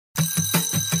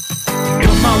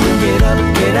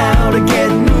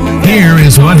Here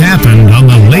is what happened on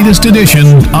the latest edition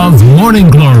of Morning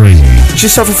Glory. Do you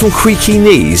suffer from creaky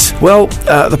knees? Well,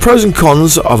 the pros and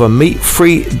cons of a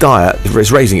meat-free diet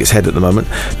is raising its head at the moment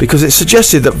because it's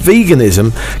suggested that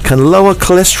veganism can lower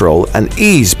cholesterol and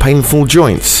ease painful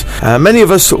joints. Many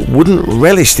of us wouldn't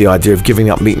relish the idea of giving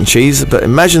up meat and cheese, but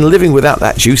imagine living without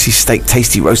that juicy steak,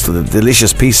 tasty roast, or the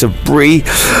delicious piece of brie.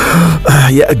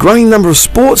 Yet a growing number of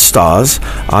sports stars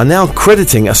are now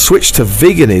crediting a switch to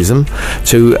veganism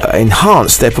to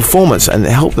enhance their performance and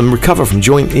help them recover from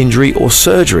joint injury or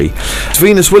surgery.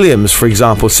 Venus Williams, for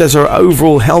example, says her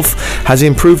overall health has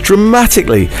improved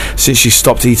dramatically since she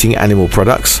stopped eating animal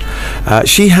products.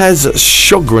 She has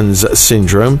Sjogren's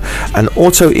syndrome, an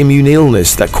autoimmune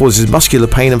illness that causes muscular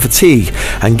pain and fatigue,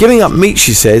 and giving up meat,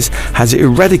 she says, has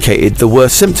eradicated the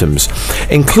worst symptoms,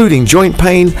 including joint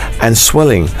pain and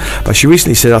swelling. But she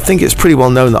recently said, I think it's pretty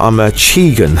well known that I'm a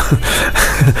CHEAGAN.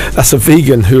 That's a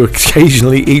vegan who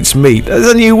occasionally eats meat.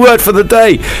 There's a new word for the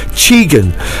day,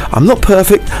 CHEAGAN. I'm not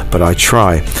perfect, but I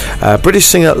try. British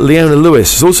singer Leona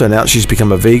Lewis has also announced she's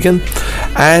become a vegan,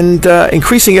 and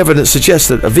increasing evidence suggests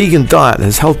that a vegan diet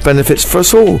has health benefits for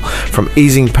us all, from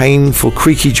easing painful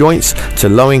creaky joints to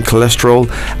lowering cholesterol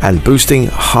and boosting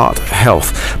heart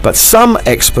health. But some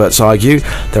experts argue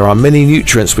there are many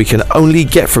nutrients we can only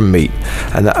get from meat,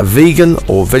 and that a vegan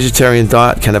or vegetarian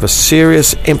diet can have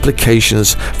serious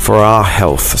implications for our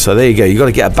health. So there you go, you've got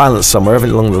to get a balance somewhere, haven't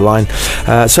you, along the line.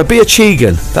 So be a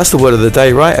CHEAGAN. That's the word of the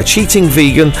day, right? A cheating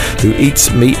vegan who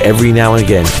eats meat every now and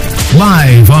again.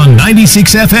 Live on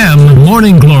 96 FM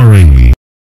Morning Glory.